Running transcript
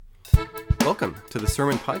Welcome to the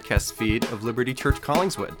sermon podcast feed of Liberty Church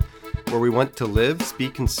Collingswood, where we want to live,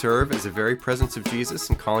 speak, and serve as the very presence of Jesus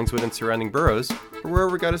in Collingswood and surrounding boroughs, or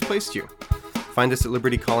wherever God has placed you. Find us at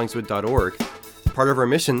libertycollingswood.org. Part of our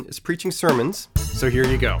mission is preaching sermons, so here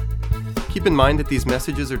you go. Keep in mind that these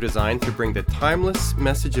messages are designed to bring the timeless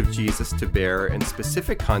message of Jesus to bear in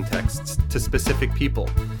specific contexts to specific people,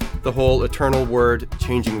 the whole eternal word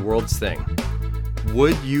changing worlds thing.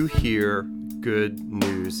 Would you hear good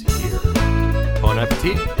news here? Bon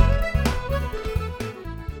appetit!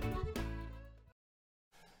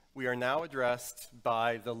 We are now addressed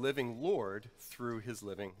by the living Lord through his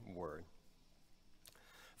living word.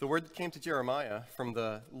 The word that came to Jeremiah from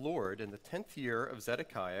the Lord in the 10th year of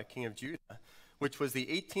Zedekiah, king of Judah, which was the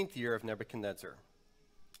 18th year of Nebuchadnezzar.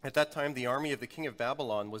 At that time, the army of the king of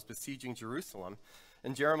Babylon was besieging Jerusalem,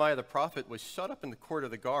 and Jeremiah the prophet was shut up in the court of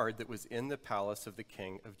the guard that was in the palace of the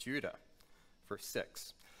king of Judah. Verse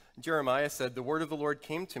 6. Jeremiah said, "The word of the Lord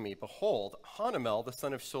came to me. Behold, Hanamel, the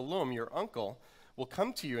son of Shallum, your uncle, will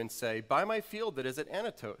come to you and say, buy my field that is at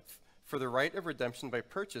Anatoth, for the right of redemption by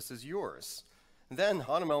purchase is yours." Then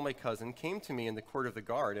Hanamel, my cousin, came to me in the court of the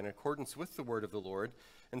guard in accordance with the word of the Lord,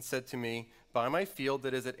 and said to me, buy my field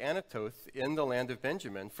that is at Anatoth in the land of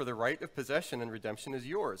Benjamin, for the right of possession and redemption is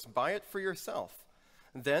yours. Buy it for yourself.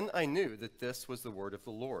 Then I knew that this was the word of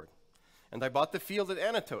the Lord. And I bought the field at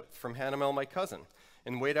Anatoth from Hanamel, my cousin,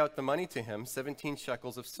 and weighed out the money to him, 17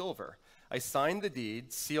 shekels of silver. I signed the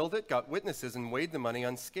deed, sealed it, got witnesses, and weighed the money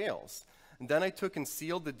on scales. And then I took and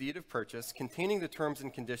sealed the deed of purchase, containing the terms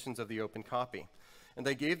and conditions of the open copy. And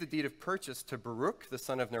I gave the deed of purchase to Baruch, the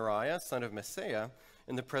son of Neriah, son of Maaseiah,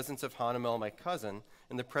 in the presence of Hanamel, my cousin,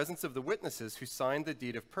 in the presence of the witnesses who signed the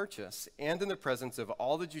deed of purchase, and in the presence of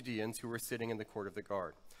all the Judeans who were sitting in the court of the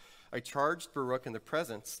guard. I charged Baruch in the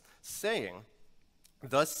presence, saying,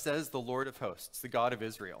 thus says the Lord of hosts, the God of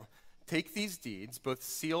Israel, take these deeds, both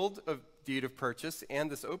sealed of deed of purchase and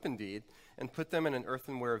this open deed, and put them in an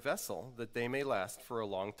earthenware vessel, that they may last for a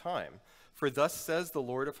long time. For thus says the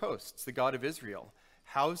Lord of hosts, the God of Israel,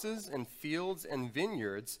 houses and fields and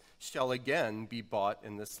vineyards shall again be bought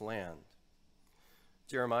in this land.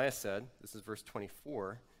 Jeremiah said, this is verse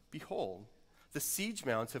 24, behold, the siege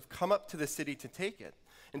mounts have come up to the city to take it.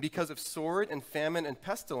 And because of sword and famine and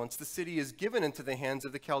pestilence, the city is given into the hands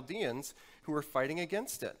of the Chaldeans who are fighting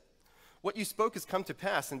against it. What you spoke has come to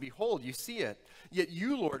pass, and behold, you see it. Yet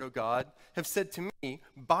you, Lord, O God, have said to me,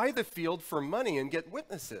 buy the field for money and get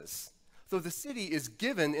witnesses, though the city is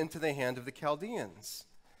given into the hand of the Chaldeans.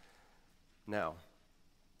 Now,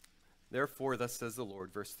 therefore, thus says the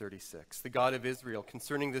Lord, verse 36, the God of Israel,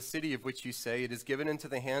 concerning the city of which you say, it is given into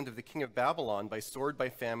the hand of the king of Babylon by sword, by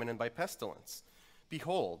famine, and by pestilence.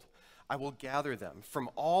 Behold, I will gather them from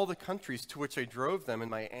all the countries to which I drove them in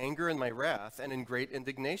my anger and my wrath and in great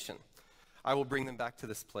indignation. I will bring them back to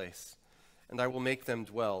this place, and I will make them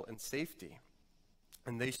dwell in safety.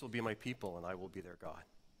 And they shall be my people, and I will be their God.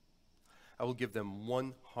 I will give them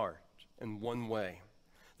one heart and one way,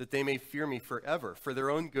 that they may fear me forever, for their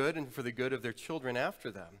own good and for the good of their children after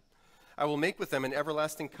them. I will make with them an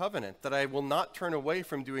everlasting covenant, that I will not turn away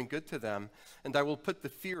from doing good to them, and I will put the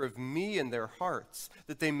fear of me in their hearts,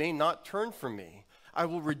 that they may not turn from me. I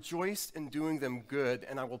will rejoice in doing them good,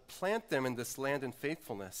 and I will plant them in this land in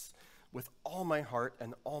faithfulness with all my heart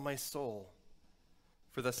and all my soul.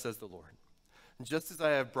 For thus says the Lord, just as I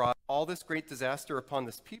have brought all this great disaster upon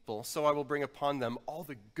this people, so I will bring upon them all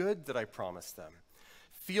the good that I promised them.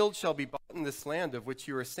 Field shall be bought in this land of which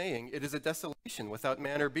you are saying, it is a desolation without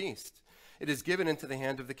man or beast. It is given into the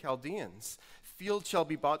hand of the Chaldeans. Field shall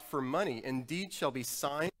be bought for money, and deed shall be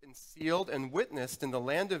signed and sealed and witnessed in the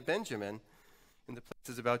land of Benjamin, in the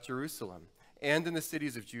places about Jerusalem, and in the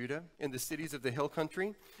cities of Judah, in the cities of the hill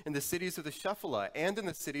country, in the cities of the Shephelah, and in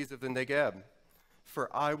the cities of the Negeb.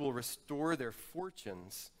 For I will restore their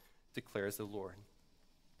fortunes, declares the Lord.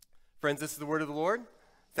 Friends, this is the word of the Lord.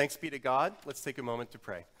 Thanks be to God. Let's take a moment to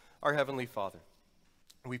pray. Our Heavenly Father,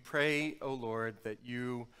 we pray, O Lord, that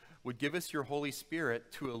you would give us your Holy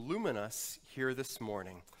Spirit to illumine us here this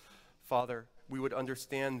morning. Father, we would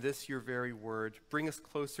understand this, your very word. Bring us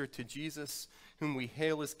closer to Jesus, whom we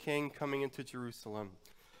hail as King coming into Jerusalem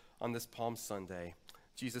on this Palm Sunday.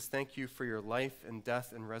 Jesus, thank you for your life and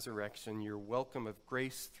death and resurrection, your welcome of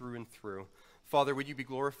grace through and through. Father, would you be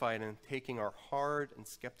glorified in taking our hard and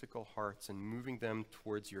skeptical hearts and moving them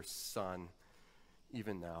towards your Son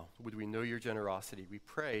even now. Would we know your generosity? We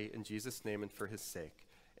pray in Jesus' name and for his sake.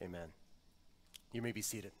 Amen. You may be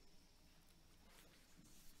seated.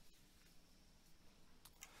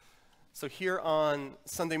 So here on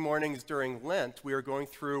Sunday mornings during Lent, we are going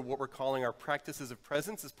through what we're calling our Practices of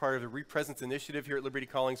Presence as part of the Represence initiative here at Liberty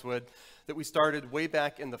Collingswood that we started way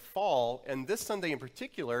back in the fall. And this Sunday in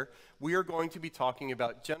particular, we are going to be talking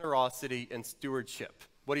about generosity and stewardship.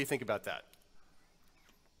 What do you think about that?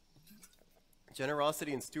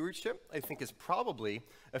 Generosity and stewardship, I think, is probably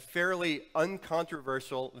a fairly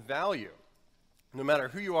uncontroversial value. No matter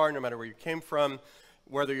who you are, no matter where you came from,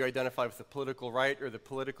 whether you identify with the political right or the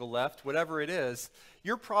political left, whatever it is,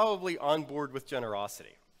 you're probably on board with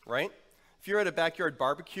generosity, right? If you're at a backyard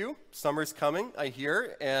barbecue, summer's coming, I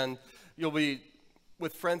hear, and you'll be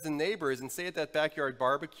with friends and neighbors, and say at that backyard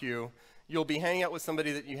barbecue, you'll be hanging out with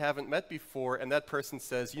somebody that you haven't met before, and that person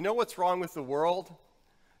says, you know what's wrong with the world?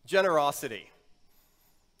 Generosity.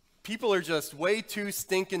 People are just way too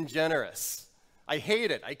stinking generous. I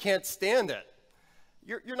hate it. I can't stand it.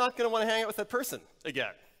 You're not going to want to hang out with that person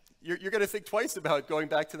again. You're going to think twice about going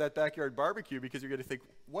back to that backyard barbecue because you're going to think,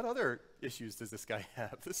 what other issues does this guy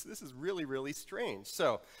have? This is really, really strange.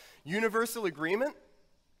 So, universal agreement.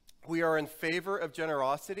 We are in favor of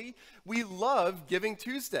generosity. We love Giving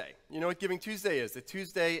Tuesday. You know what Giving Tuesday is? The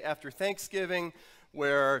Tuesday after Thanksgiving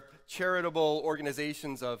where charitable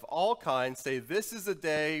organizations of all kinds say this is a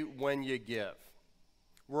day when you give.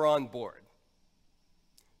 We're on board.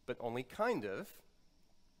 But only kind of.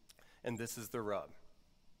 And this is the rub.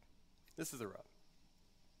 This is the rub.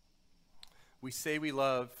 We say we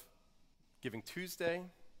love Giving Tuesday,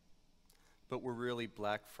 but we're really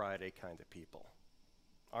Black Friday kind of people,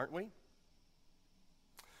 aren't we?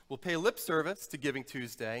 We'll pay lip service to Giving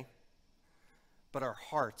Tuesday, but our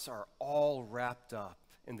hearts are all wrapped up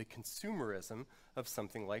in the consumerism of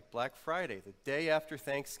something like Black Friday, the day after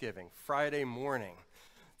Thanksgiving, Friday morning.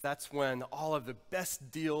 That's when all of the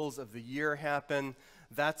best deals of the year happen.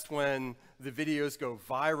 That's when the videos go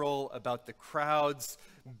viral about the crowds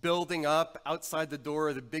building up outside the door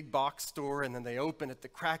of the big box store, and then they open at the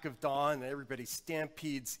crack of dawn, and everybody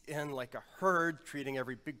stampedes in like a herd, treating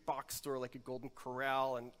every big box store like a golden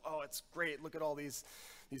corral, and oh, it's great, look at all these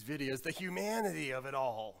videos, the humanity of it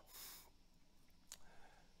all.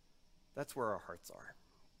 That's where our hearts are.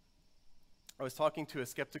 I was talking to a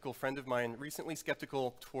skeptical friend of mine, recently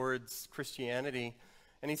skeptical towards Christianity,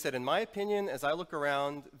 and he said, in my opinion, as I look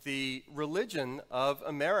around, the religion of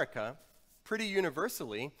America, pretty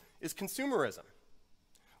universally, is consumerism.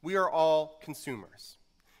 We are all consumers.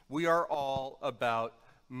 We are all about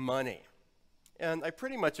money. And I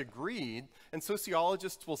pretty much agreed, and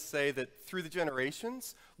sociologists will say that through the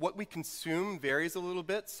generations, what we consume varies a little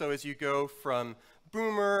bit. So as you go from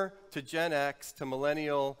Boomer to Gen X to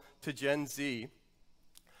Millennial to Gen Z,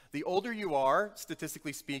 the older you are,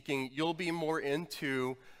 statistically speaking, you'll be more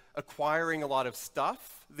into acquiring a lot of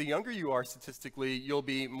stuff. The younger you are, statistically, you'll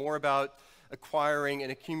be more about acquiring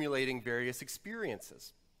and accumulating various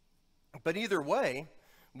experiences. But either way,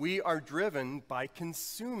 we are driven by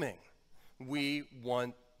consuming. We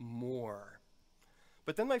want more.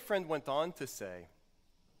 But then my friend went on to say,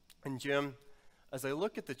 and Jim, as I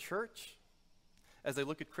look at the church, as I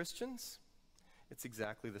look at Christians, it's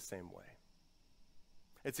exactly the same way.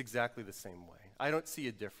 It's exactly the same way. I don't see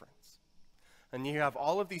a difference. And you have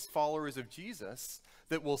all of these followers of Jesus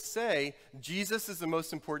that will say, Jesus is the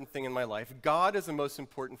most important thing in my life. God is the most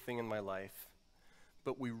important thing in my life.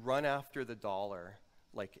 But we run after the dollar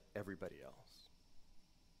like everybody else.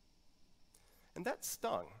 And that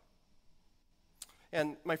stung.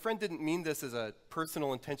 And my friend didn't mean this as a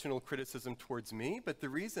personal, intentional criticism towards me, but the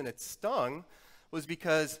reason it stung was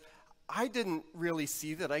because I didn't really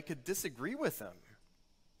see that I could disagree with him.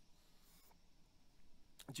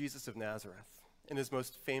 Jesus of Nazareth, in his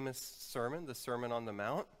most famous sermon, the Sermon on the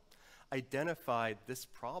Mount, identified this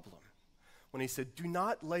problem when he said, do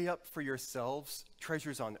not lay up for yourselves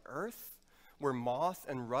treasures on earth where moth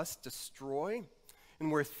and rust destroy and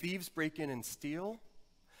where thieves break in and steal,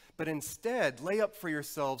 but instead lay up for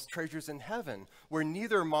yourselves treasures in heaven where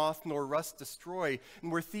neither moth nor rust destroy and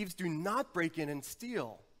where thieves do not break in and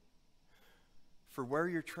steal. For where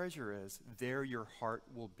your treasure is, there your heart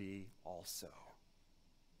will be also.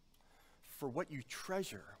 For what you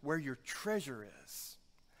treasure, where your treasure is,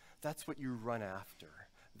 that's what you run after.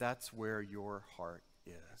 That's where your heart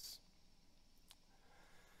is.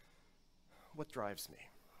 What drives me?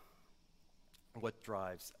 What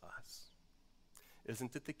drives us?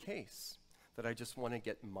 Isn't it the case that I just want to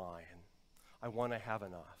get mine? I want to have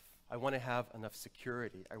enough. I want to have enough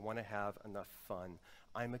security. I want to have enough fun.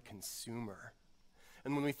 I'm a consumer.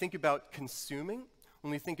 And when we think about consuming, when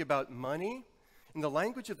we think about money, in the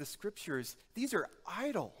language of the scriptures, these are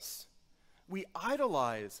idols. We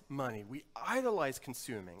idolize money. We idolize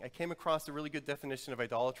consuming. I came across a really good definition of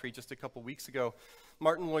idolatry just a couple weeks ago.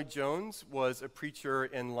 Martin Lloyd-Jones was a preacher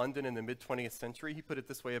in London in the mid-20th century. He put it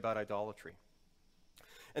this way about idolatry.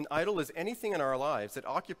 An idol is anything in our lives that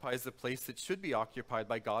occupies the place that should be occupied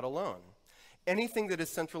by God alone. Anything that is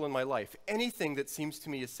central in my life, anything that seems to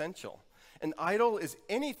me essential. An idol is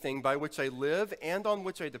anything by which I live and on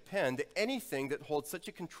which I depend, anything that holds such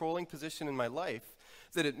a controlling position in my life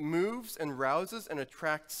that it moves and rouses and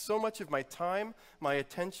attracts so much of my time, my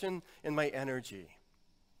attention, and my energy.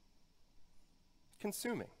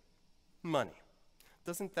 Consuming. Money.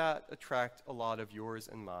 Doesn't that attract a lot of yours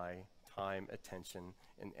and my time, attention,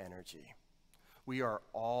 and energy? We are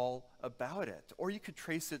all about it. Or you could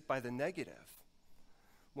trace it by the negative.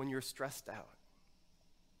 When you're stressed out,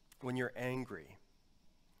 when you're angry,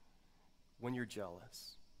 when you're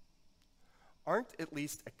jealous. Aren't at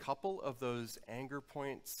least a couple of those anger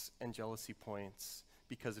points and jealousy points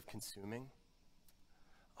because of consuming?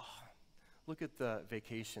 Oh, look at the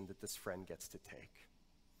vacation that this friend gets to take.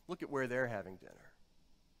 Look at where they're having dinner.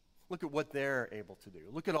 Look at what they're able to do.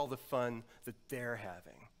 Look at all the fun that they're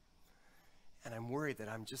having. And I'm worried that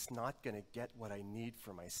I'm just not going to get what I need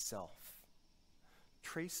for myself.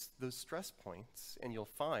 Trace those stress points and you'll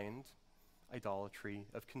find idolatry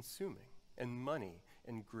of consuming and money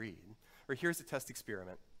and greed. Or here's a test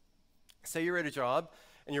experiment. Say you're at a job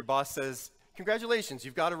and your boss says, "Congratulations,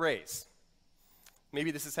 you've got a raise." Maybe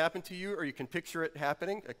this has happened to you or you can picture it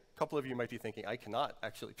happening. A couple of you might be thinking, I cannot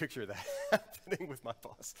actually picture that happening with my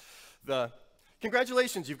boss.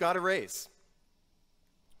 Congratulations, you've got a raise.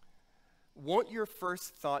 Won't your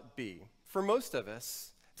first thought be, for most of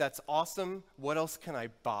us, that's awesome, what else can I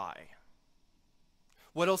buy?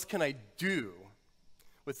 What else can I do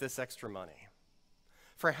with this extra money?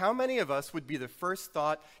 For how many of us would be the first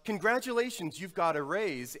thought, "Congratulations, you've got a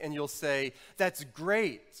raise," and you'll say, "That's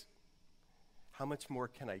great. How much more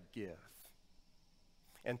can I give?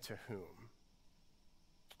 And to whom?"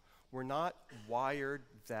 We're not wired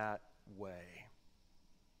that way.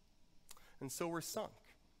 And so we're sunk.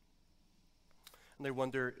 And I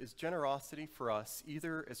wonder, is generosity for us,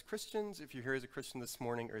 either as Christians, if you're here as a Christian this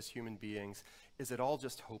morning, or as human beings, is it all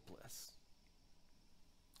just hopeless?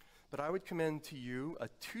 But I would commend to you a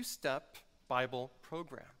two-step Bible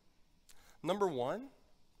program. Number one,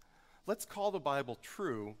 let's call the Bible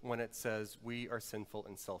true when it says we are sinful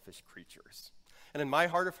and selfish creatures. And in my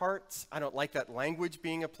heart of hearts, I don't like that language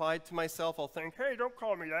being applied to myself. I'll think, "Hey, don't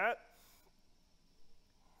call me that."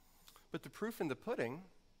 But the proof in the pudding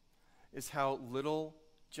is how little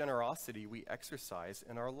generosity we exercise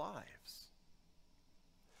in our lives.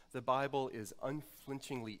 The Bible is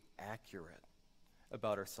unflinchingly accurate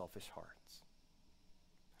about our selfish hearts.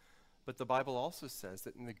 But the Bible also says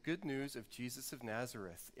that in the good news of Jesus of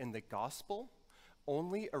Nazareth, in the gospel,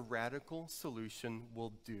 only a radical solution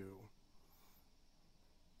will do.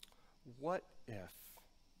 What if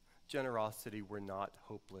generosity were not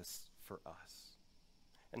hopeless for us?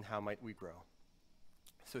 And how might we grow?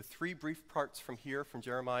 So 3 brief parts from here, from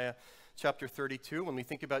Jeremiah chapter 32. When we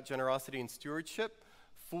think about generosity and stewardship,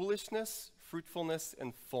 foolishness, fruitfulness,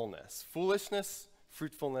 and fullness. Foolishness,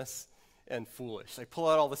 fruitfulness, and foolish. I pull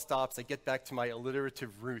out all the stops. I get back to my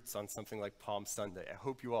alliterative roots on something like Palm Sunday. I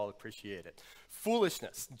hope you all appreciate it.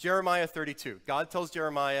 Foolishness, Jeremiah 32. God tells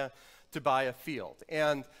Jeremiah to buy a field.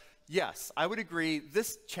 And yes, I would agree,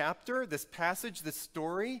 this chapter, this passage, this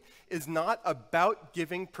story is not about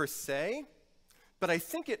giving per se, but I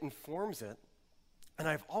think it informs it. And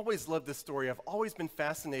I've always loved this story. I've always been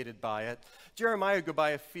fascinated by it. Jeremiah go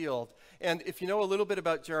buy a field. And if you know a little bit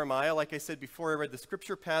about Jeremiah, like I said before, I read the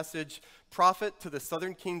scripture passage, prophet to the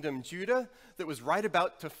southern kingdom, Judah, that was right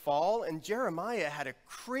about to fall. And Jeremiah had a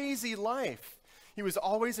crazy life. He was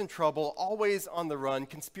always in trouble, always on the run,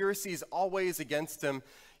 conspiracies always against him.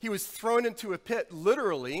 He was thrown into a pit,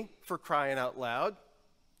 literally, for crying out loud.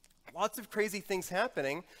 Lots of crazy things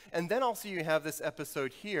happening. And then also you have this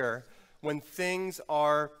episode here when things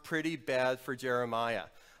are pretty bad for Jeremiah.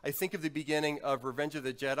 I think of the beginning of Revenge of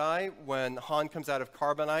the Jedi when Han comes out of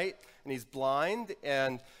carbonite and he's blind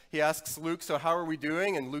and he asks Luke, "So how are we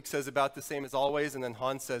doing?" And Luke says, "About the same as always." And then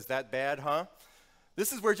Han says, "That bad, huh?"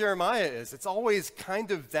 This is where Jeremiah is. It's always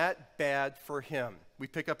kind of that bad for him. We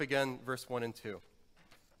pick up again verse 1 and 2.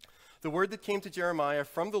 The word that came to Jeremiah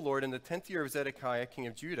from the Lord in the 10th year of Zedekiah, king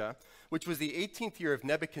of Judah, which was the 18th year of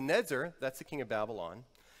Nebuchadnezzar, that's the king of Babylon.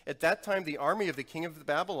 At that time, the army of the king of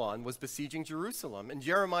Babylon was besieging Jerusalem, and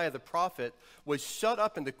Jeremiah the prophet was shut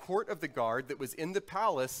up in the court of the guard that was in the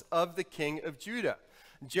palace of the king of Judah.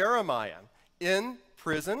 Jeremiah in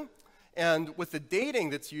prison, And with the dating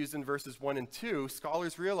that's used in verses 1 and 2,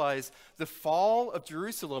 scholars realize the fall of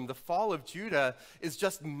Jerusalem, the fall of Judah, is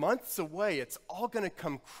just months away. It's all going to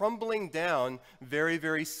come crumbling down very,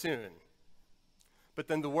 very soon. But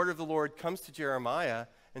then the word of the Lord comes to Jeremiah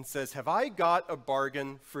and says, have I got a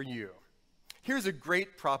bargain for you? Here's a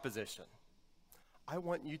great proposition. I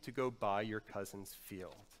want you to go buy your cousin's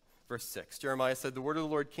field. Verse 6, Jeremiah said, the word of the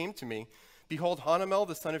Lord came to me. Behold, Hanamel,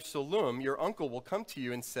 the son of Shallum, your uncle, will come to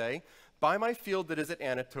you and say, buy my field that is at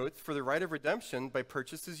Anatoth, for the right of redemption by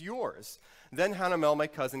purchase is yours. Then Hanamel, my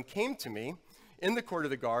cousin, came to me in the court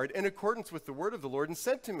of the guard in accordance with the word of the Lord and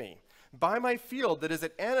said to me, buy my field that is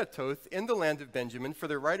at Anatoth in the land of Benjamin, for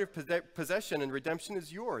the right of possession and redemption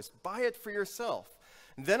is yours. Buy it for yourself.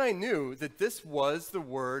 Then I knew that this was the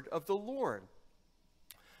word of the Lord.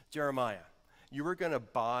 Jeremiah, you were going to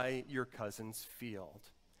buy your cousin's field.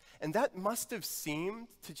 And that must have seemed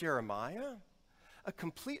to Jeremiah a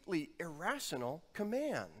completely irrational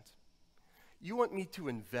command. You want me to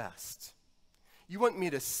invest. You want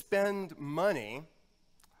me to spend money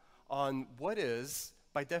on what is,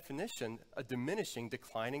 by definition, a diminishing,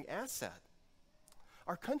 declining asset.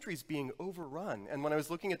 Our country's being overrun. And when I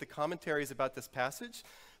was looking at the commentaries about this passage,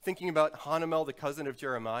 thinking about Hanamel, the cousin of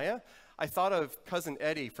Jeremiah, I thought of Cousin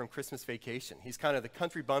Eddie from Christmas Vacation. He's kind of the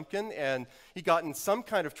country bumpkin, and he got in some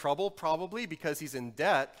kind of trouble, probably because he's in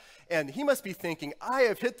debt. And he must be thinking, I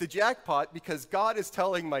have hit the jackpot because God is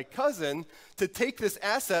telling my cousin to take this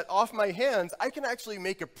asset off my hands. I can actually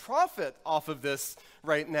make a profit off of this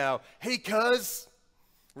right now. Hey, cuz,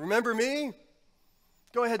 remember me?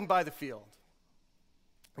 Go ahead and buy the field.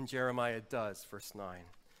 And Jeremiah does, verse 9.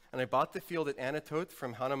 And I bought the field at Anatoth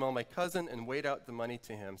from Hanamel, my cousin, and weighed out the money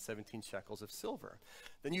to him, 17 shekels of silver.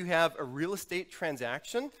 Then you have a real estate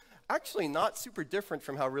transaction, actually not super different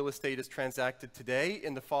from how real estate is transacted today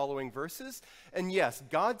in the following verses. And yes,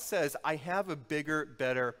 God says, I have a bigger,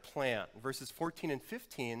 better plan. Verses 14 and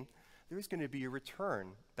 15, there's going to be a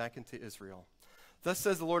return back into Israel. Thus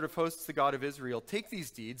says the Lord of hosts, the God of Israel, take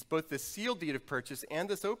these deeds, both this sealed deed of purchase and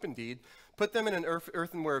this open deed, put them in an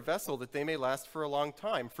earthenware vessel that they may last for a long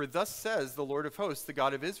time. For thus says the Lord of hosts, the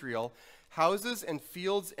God of Israel, houses and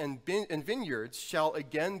fields and vineyards shall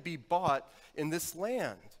again be bought in this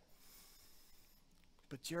land.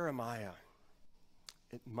 But Jeremiah,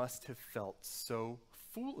 it must have felt so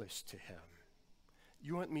foolish to him.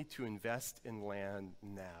 You want me to invest in land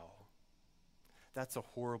now? That's a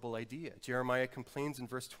horrible idea. Jeremiah complains in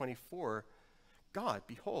verse 24, God,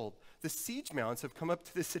 behold, the siege mounds have come up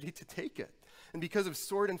to the city to take it. And because of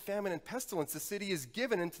sword and famine and pestilence, the city is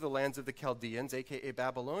given into the lands of the Chaldeans, aka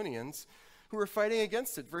Babylonians, who are fighting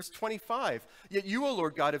against it. Verse 25, yet you, O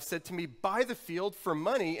Lord God, have said to me, buy the field for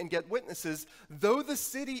money and get witnesses, though the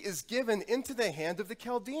city is given into the hand of the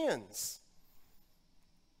Chaldeans.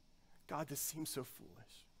 God, this seems so foolish.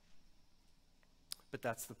 But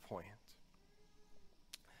that's the point.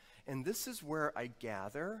 And this is where I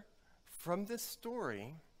gather from this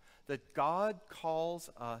story that God calls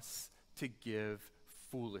us to give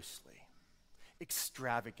foolishly,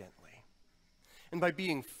 extravagantly. And by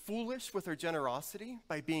being foolish with our generosity,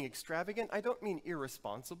 by being extravagant, I don't mean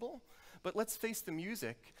irresponsible, but let's face the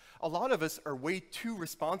music. A lot of us are way too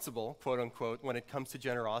responsible, quote unquote, when it comes to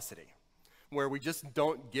generosity, where we just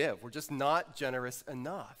don't give. We're just not generous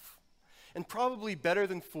enough. And probably better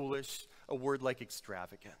than foolish, a word like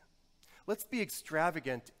extravagant. Let's be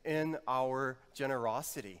extravagant in our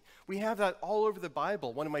generosity. We have that all over the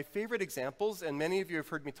Bible. One of my favorite examples, and many of you have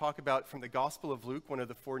heard me talk about from the Gospel of Luke, one of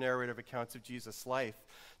the 4 narrative accounts of Jesus' life.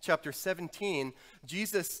 Chapter 17,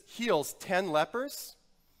 Jesus heals 10 lepers.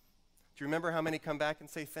 Do you remember how many come back and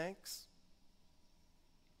say thanks?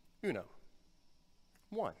 Uno.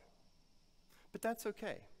 1. But that's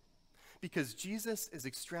okay, because Jesus is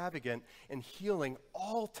extravagant in healing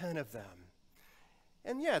all 10 of them.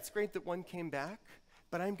 And yeah, it's great that one came back,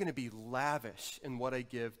 but I'm going to be lavish in what I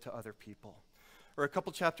give to other people. Or a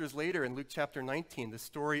couple chapters later in Luke chapter 19, the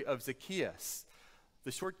story of Zacchaeus. The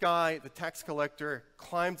short guy, the tax collector,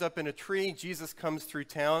 climbs up in a tree. Jesus comes through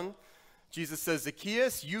town. Jesus says,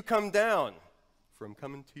 Zacchaeus, you come down, for I'm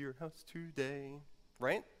coming to your house today.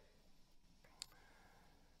 Right?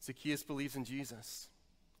 Zacchaeus believes in Jesus,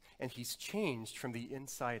 and he's changed from the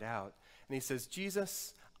inside out. And he says,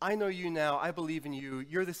 Jesus, I know you now, I believe in you,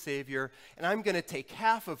 you're the Savior, and I'm going to take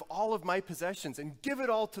half of all of my possessions and give it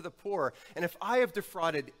all to the poor. And if I have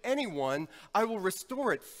defrauded anyone, I will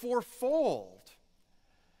restore it fourfold.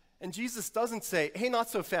 And Jesus doesn't say, hey, not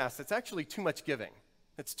so fast, it's actually too much giving.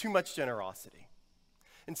 It's too much generosity.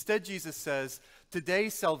 Instead, Jesus says, today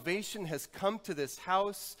salvation has come to this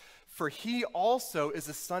house, for he also is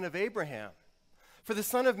a son of Abraham. For the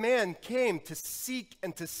Son of Man came to seek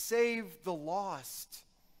and to save the lost.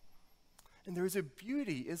 And there is a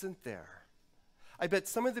beauty, isn't there? I bet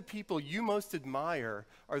some of the people you most admire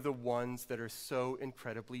are the ones that are so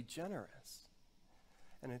incredibly generous.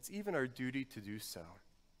 And it's even our duty to do so.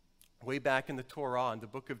 Way back in the Torah, in the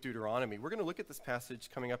book of Deuteronomy, we're going to look at this passage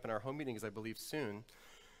coming up in our home meetings, I believe, soon,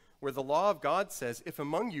 where the law of God says, if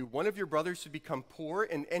among you one of your brothers should become poor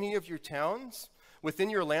in any of your towns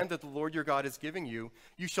within your land that the Lord your God is giving you,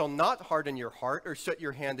 you shall not harden your heart or shut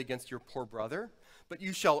your hand against your poor brother, but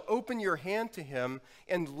you shall open your hand to him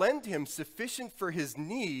and lend him sufficient for his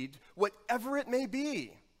need, whatever it may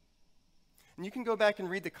be. And you can go back and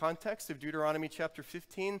read the context of Deuteronomy chapter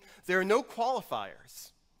 15. There are no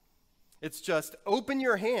qualifiers. It's just open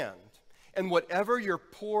your hand, and whatever your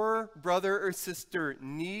poor brother or sister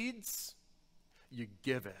needs, you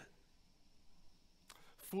give it.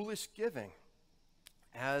 Foolish giving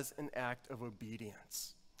as an act of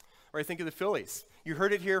obedience. Or I think of the Phillies. You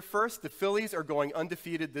heard it here first. The Phillies are going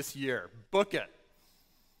undefeated this year. Book it.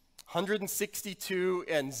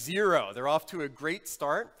 162-0. They're off to a great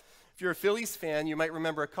start. If you're a Phillies fan, you might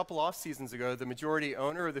remember a couple off seasons ago, the majority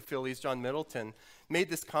owner of the Phillies, John Middleton, made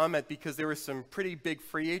this comment because there were some pretty big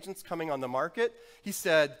free agents coming on the market. He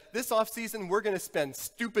said, this offseason, we're going to spend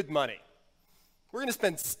stupid money. We're going to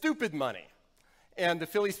spend stupid money. And the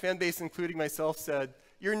Phillies fan base, including myself, said,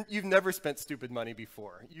 you've never spent stupid money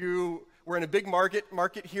before. We're in a big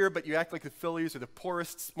market here, but you act like the Phillies are the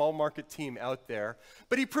poorest small market team out there.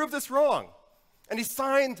 But he proved us wrong. And he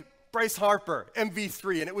signed Bryce Harper,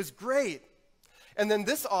 MV3, and it was great. And then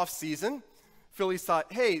this offseason, Phillies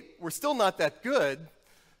thought, hey, we're still not that good.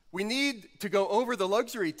 We need to go over the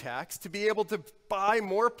luxury tax to be able to buy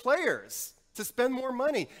more players, to spend more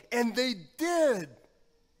money. And they did.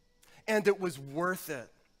 And it was worth it.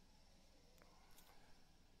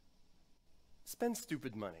 Spend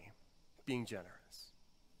stupid money being generous.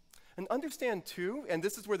 And understand too, and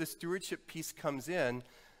this is where the stewardship piece comes in,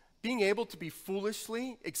 being able to be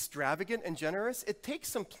foolishly extravagant and generous, it takes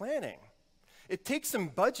some planning. It takes some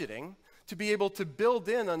budgeting to be able to build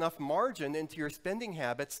in enough margin into your spending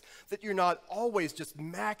habits that you're not always just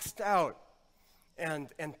maxed out and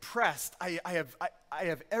pressed. I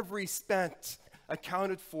have every spent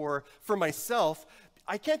accounted for myself.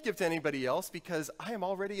 I can't give to anybody else because I am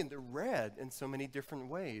already in the red in so many different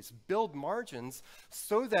ways. Build margins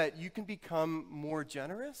so that you can become more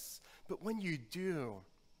generous, but when you do,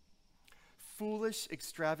 foolish,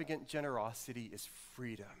 extravagant generosity is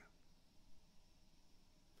freedom.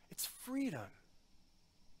 It's freedom.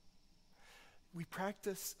 We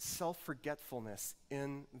practice self-forgetfulness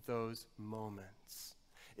in those moments.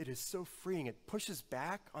 It is so freeing. It pushes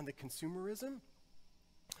back on the consumerism,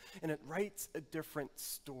 and it writes a different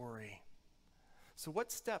story. So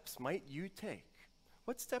what steps might you take?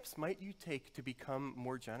 What steps might you take to become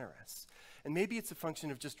more generous? And maybe it's a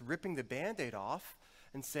function of just ripping the Band-Aid off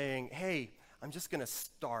and saying, hey, I'm just going to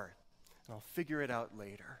start, and I'll figure it out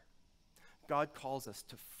later. God calls us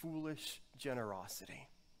to foolish generosity,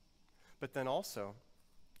 but then also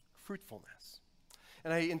fruitfulness.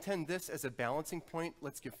 And I intend this as a balancing point.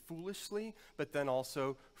 Let's give foolishly, but then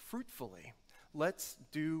also fruitfully. Let's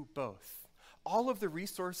do both. All of the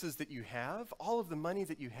resources that you have, all of the money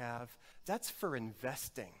that you have, that's for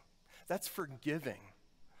investing. That's for giving.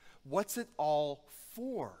 What's it all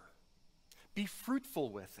for? Be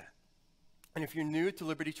fruitful with it. And if you're new to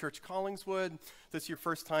Liberty Church Collingswood, this is your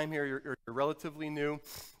first time here, you're relatively new,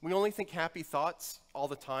 we only think happy thoughts all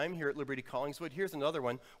the time here at Liberty Collingswood. Here's another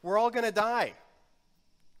one. We're all going to die.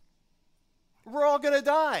 We're all going to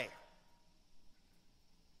die.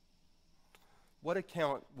 What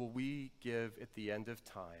account will we give at the end of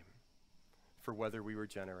time for whether we were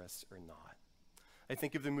generous or not? I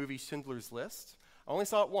think of the movie Schindler's List. I only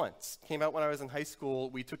saw it once. It came out when I was in high school.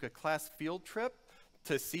 We took a class field trip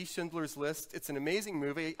to see Schindler's List. It's an amazing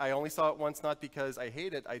movie. I only saw it once, not because I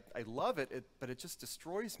hate it. I love it, but it just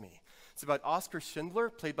destroys me. It's about Oskar Schindler,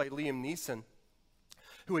 played by Liam Neeson,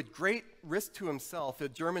 who at great risk to himself, a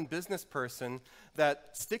German business person that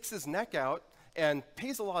sticks his neck out and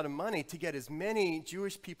pays a lot of money to get as many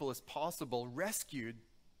Jewish people as possible rescued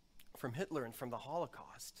from Hitler and from the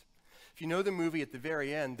Holocaust. If you know the movie, at the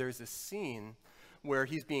very end, there's a scene where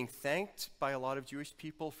he's being thanked by a lot of Jewish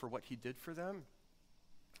people for what he did for them.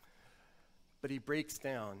 But he breaks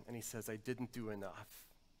down and he says, I didn't do enough.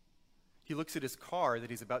 He looks at his car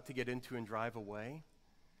that he's about to get into and drive away.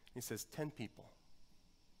 He says, 10 people.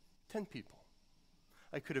 10 people.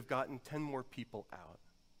 I could have gotten 10 more people out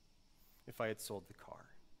if I had sold the car.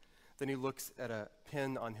 Then he looks at a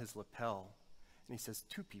pin on his lapel and he says,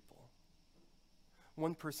 2 people.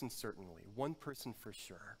 one person certainly, one person for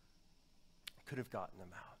sure could have gotten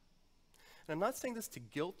them out. And I'm not saying this to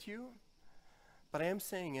guilt you, but I am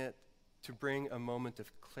saying it to bring a moment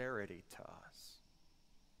of clarity to us.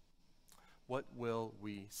 What will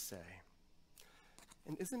we say?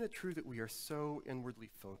 And isn't it true that we are so inwardly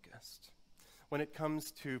focused? When it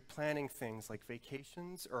comes to planning things like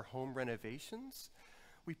vacations or home renovations,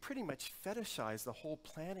 we pretty much fetishize the whole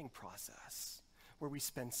planning process, where we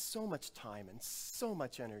spend so much time and so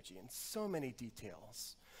much energy and so many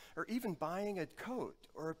details, or even buying a coat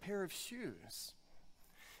or a pair of shoes.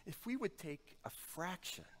 If we would take a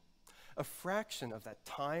fraction of that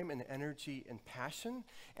time and energy and passion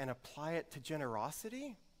and apply it to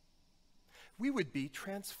generosity, we would be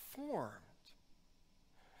transformed.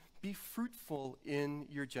 Be fruitful in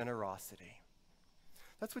your generosity.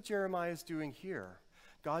 That's what Jeremiah is doing here.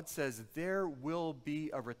 God says there will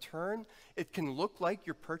be a return. It can look like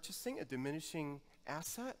you're purchasing a diminishing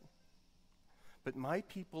asset, but my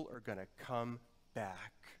people are going to come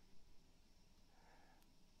back.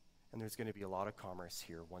 And there's going to be a lot of commerce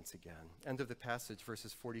here once again. End of the passage,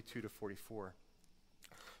 verses 42 to 44.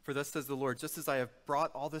 For thus says the Lord, just as I have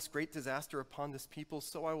brought all this great disaster upon this people,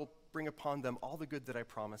 so I will bring upon them all the good that I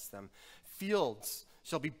promised them. Fields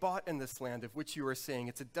shall be bought in this land of which you are saying,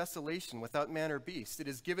 it's a desolation without man or beast. It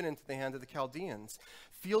is given into the hand of the Chaldeans.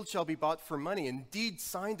 Fields shall be bought for money, indeed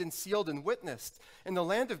signed and sealed and witnessed. In the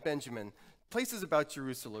land of Benjamin, places about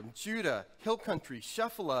Jerusalem, Judah, hill country,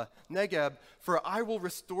 Shephelah, Negeb, for I will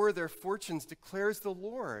restore their fortunes, declares the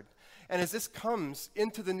Lord. And as this comes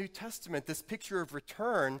into the New Testament, this picture of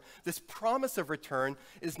return, this promise of return,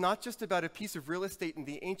 is not just about a piece of real estate in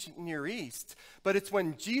the ancient Near East, but it's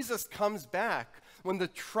when Jesus comes back, when the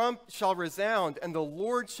trump shall resound and the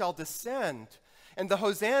Lord shall descend. And the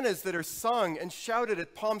hosannas that are sung and shouted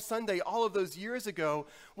at Palm Sunday all of those years ago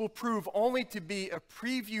will prove only to be a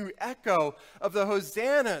preview echo of the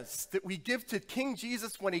hosannas that we give to King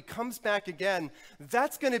Jesus when he comes back again.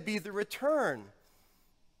 That's going to be the return.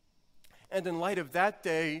 And in light of that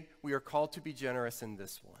day, we are called to be generous in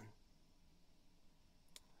this one.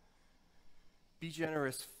 Be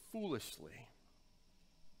generous foolishly,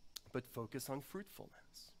 but focus on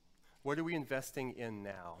fruitfulness. What are we investing in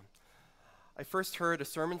now? I first heard a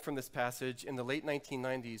sermon from this passage in the late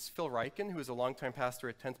 1990s. Phil Ryken, who is a longtime pastor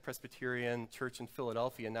at 10th Presbyterian Church in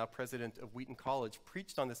Philadelphia, now president of Wheaton College,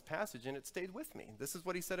 preached on this passage, and it stayed with me. This is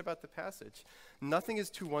what he said about the passage. Nothing is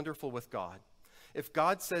too wonderful with God. If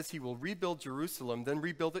God says he will rebuild Jerusalem, then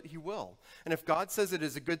rebuild it he will. And if God says it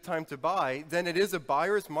is a good time to buy, then it is a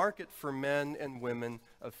buyer's market for men and women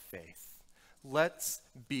of faith. Let's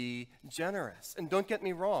be generous. And don't get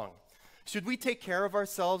me wrong. Should we take care of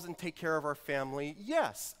ourselves and take care of our family?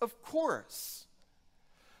 Yes, of course.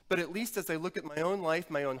 But at least as I look at my own life,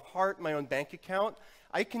 my own heart, my own bank account,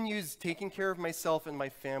 I can use taking care of myself and my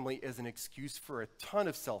family as an excuse for a ton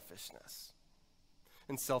of selfishness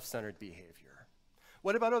and self-centered behavior.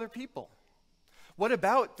 What about other people? What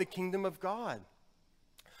about the kingdom of God?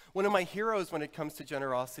 One of my heroes when it comes to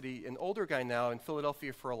generosity, an older guy now in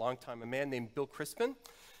Philadelphia for a long time, a man named Bill Crispin.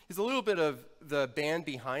 He's a little bit of the band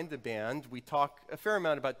behind the band. We talk a fair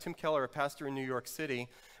amount about Tim Keller, a pastor in New York City.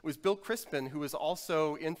 It was Bill Crispin who was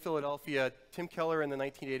also in Philadelphia. Tim Keller in the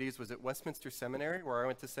 1980s was at Westminster Seminary, where I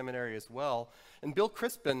went to seminary as well. And Bill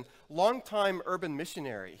Crispin, longtime urban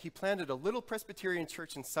missionary, he planted a little Presbyterian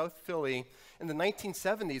church in South Philly in the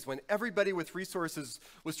 1970s when everybody with resources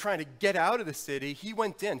was trying to get out of the city. He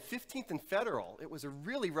went in, 15th and Federal. It was a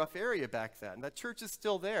really rough area back then. That church is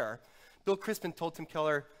still there. Bill Crispin told Tim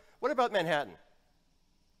Keller, "What about Manhattan?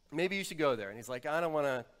 Maybe you should go there." And he's like, "I don't want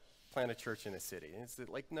to plant a church in a city." And it's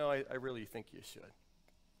like, "No, I really think you should."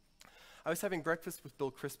 I was having breakfast with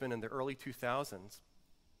Bill Crispin in the early 2000s,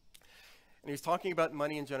 and he was talking about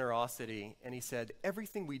money and generosity, and he said,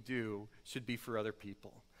 everything we do should be for other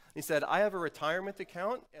people. He said, I have a retirement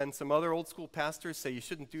account, and some other old school pastors say you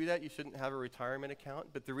shouldn't do that, you shouldn't have a retirement account.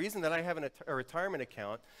 But the reason that I have a retirement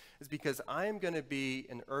account is because I am going to be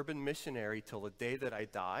an urban missionary till the day that I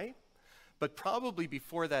die. But probably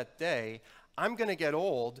before that day, I'm going to get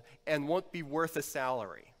old and won't be worth a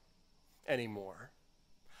salary anymore.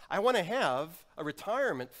 I want to have a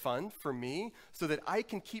retirement fund for me so that I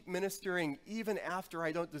can keep ministering even after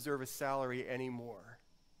I don't deserve a salary anymore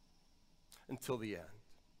until the end.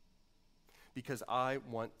 Because I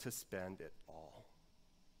want to spend it all.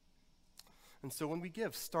 And so when we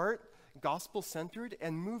give, start gospel-centered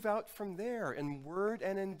and move out from there in word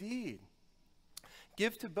and in deed.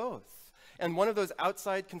 Give to both. And one of those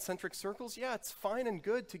outside concentric circles, yeah, it's fine and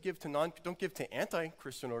good to give to don't give to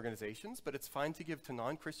anti-Christian organizations, but it's fine to give to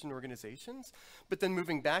non-Christian organizations. But then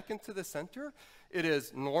moving back into the center, it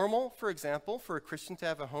is normal, for example, for a Christian to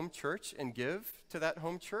have a home church and give to that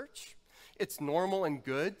home church. It's normal and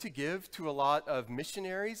good to give to a lot of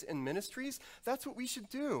missionaries and ministries. That's what we should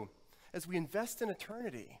do as we invest in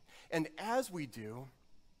eternity. And as we do,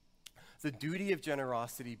 the duty of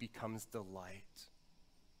generosity becomes delight.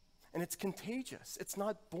 And it's contagious. It's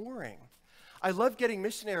not boring. I love getting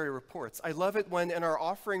missionary reports. I love it when in our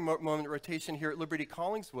offering moment rotation here at Liberty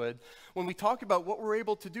Collingswood, when we talk about what we're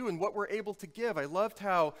able to do and what we're able to give. I loved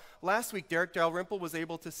how last week Derek Dalrymple was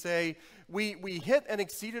able to say, we hit and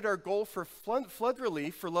exceeded our goal for flood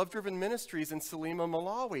relief for Love Driven Ministries in Salima,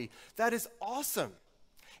 Malawi. That is awesome.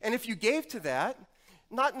 And if you gave to that,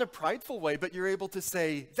 not in a prideful way, but you're able to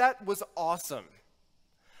say, that was awesome.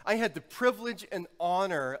 I had the privilege and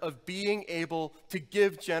honor of being able to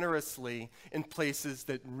give generously in places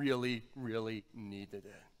that really, really needed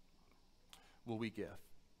it. Will we give?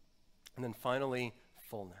 And then finally,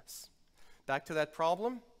 fullness. Back to that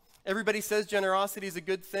problem. Everybody says generosity is a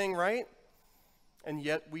good thing, right? And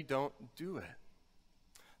yet we don't do it.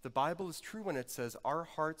 The Bible is true when it says our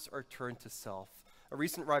hearts are turned to self. A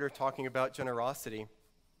recent writer talking about generosity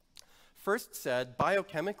first said,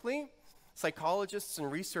 biochemically, psychologists and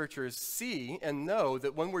researchers see and know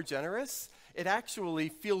that when we're generous, it actually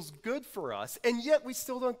feels good for us, and yet we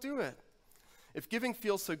still don't do it. If giving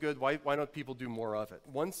feels so good, why don't people do more of it?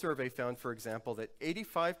 One survey found, for example, that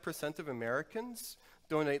 85% of Americans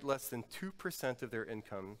donate less than 2% of their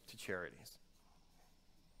income to charities.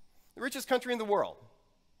 The richest country in the world,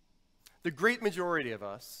 the great majority of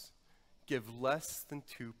us give less than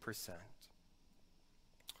 2%.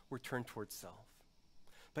 We're turned towards self.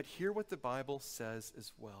 But hear what the Bible says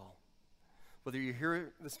as well. Whether you're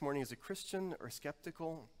here this morning as a Christian or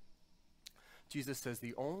skeptical, Jesus says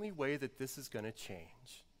the only way that this is going to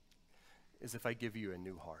change is if I give you a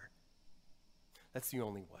new heart. That's the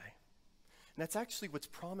only way. And that's actually what's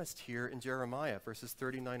promised here in Jeremiah, verses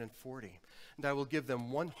 39 and 40. And I will give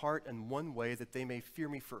them one heart and one way that they may fear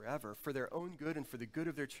me forever, for their own good and for the good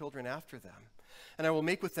of their children after them. And I will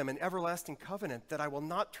make with them an everlasting covenant that I will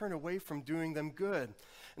not turn away from doing them good.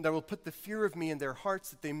 And I will put the fear of me in their hearts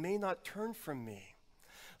that they may not turn from me.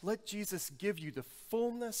 Let Jesus give you the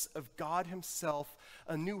fullness of God himself,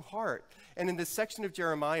 a new heart. And in this section of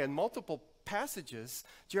Jeremiah, in multiple passages,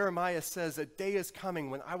 Jeremiah says, a day is coming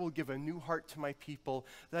when I will give a new heart to my people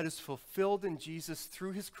that is fulfilled in Jesus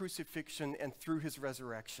through his crucifixion and through his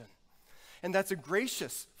resurrection. And that's a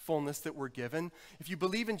gracious fullness that we're given. If you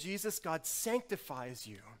believe in Jesus, God sanctifies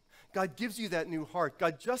you. God gives you that new heart.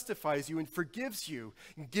 God justifies you and forgives you.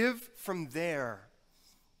 Give from there.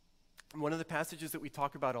 One of the passages that we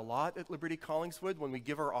talk about a lot at Liberty Collingswood when we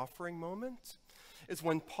give our offering moment is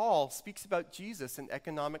when Paul speaks about Jesus in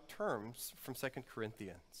economic terms from 2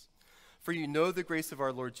 Corinthians. For you know the grace of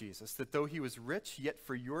our Lord Jesus, that though he was rich, yet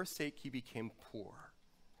for your sake he became poor,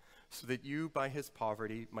 so that you by his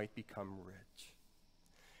poverty might become rich.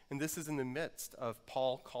 And this is in the midst of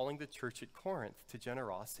Paul calling the church at Corinth to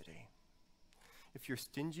generosity. If you're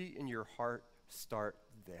stingy in your heart, start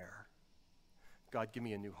there. God, give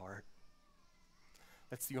me a new heart.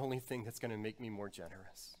 That's the only thing that's going to make me more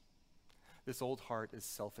generous. This old heart is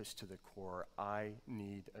selfish to the core. I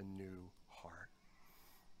need a new heart.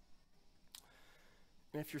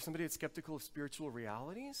 And if you're somebody that's skeptical of spiritual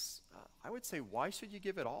realities, I would say, why should you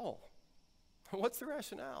give it all? What's the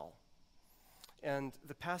rationale? And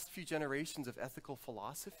the past few generations of ethical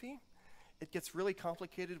philosophy, it gets really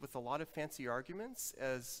complicated with a lot of fancy arguments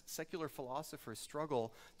as secular philosophers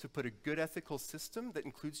struggle to put a good ethical system that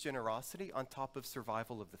includes generosity on top of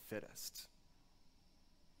survival of the fittest.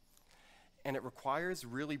 And it requires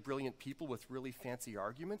really brilliant people with really fancy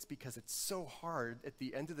arguments because it's so hard at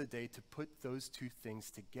the end of the day to put those two things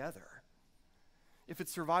together. If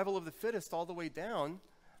it's survival of the fittest all the way down,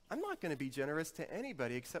 I'm not going to be generous to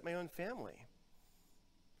anybody except my own family.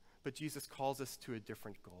 But Jesus calls us to a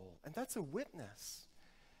different goal, and that's a witness.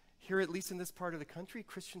 Here, at least in this part of the country,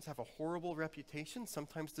 Christians have a horrible reputation,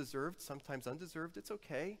 sometimes deserved, sometimes undeserved. It's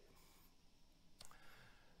okay.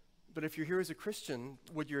 But if you're here as a Christian,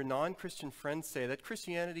 would your non-Christian friends say that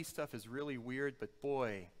Christianity stuff is really weird, but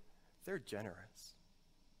boy, they're generous.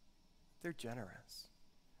 They're generous.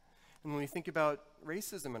 And when we think about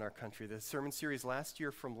racism in our country, the sermon series last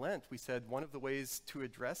year from Lent, we said one of the ways to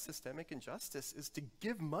address systemic injustice is to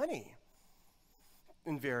give money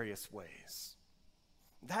in various ways.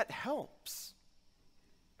 That helps.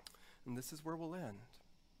 And this is where we'll end.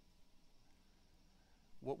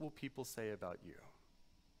 What will people say about you?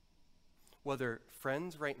 whether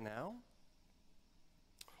friends right now,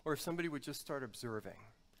 or if somebody would just start observing,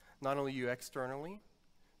 not only you externally,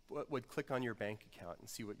 but would click on your bank account and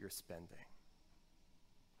see what you're spending.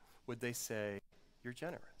 Would they say, you're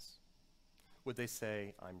generous? Would they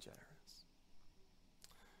say, I'm generous?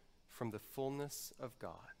 From the fullness of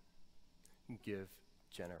God, give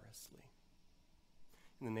generously.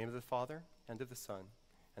 In the name of the Father, and of the Son,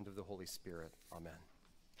 and of the Holy Spirit. Amen.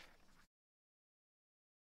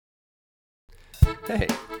 Hey,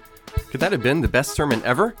 could that have been the best sermon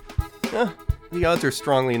ever? The odds are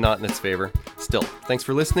strongly not in its favor. Still, thanks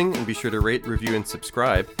for listening, and be sure to rate, review, and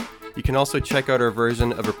subscribe. You can also check out our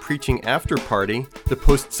version of a preaching after party, the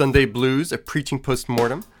Post-Sunday Blues, a preaching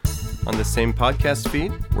postmortem, on the same podcast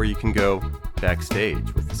feed, where you can go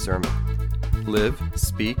backstage with the sermon. Live,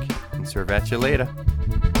 speak, and serve at you later.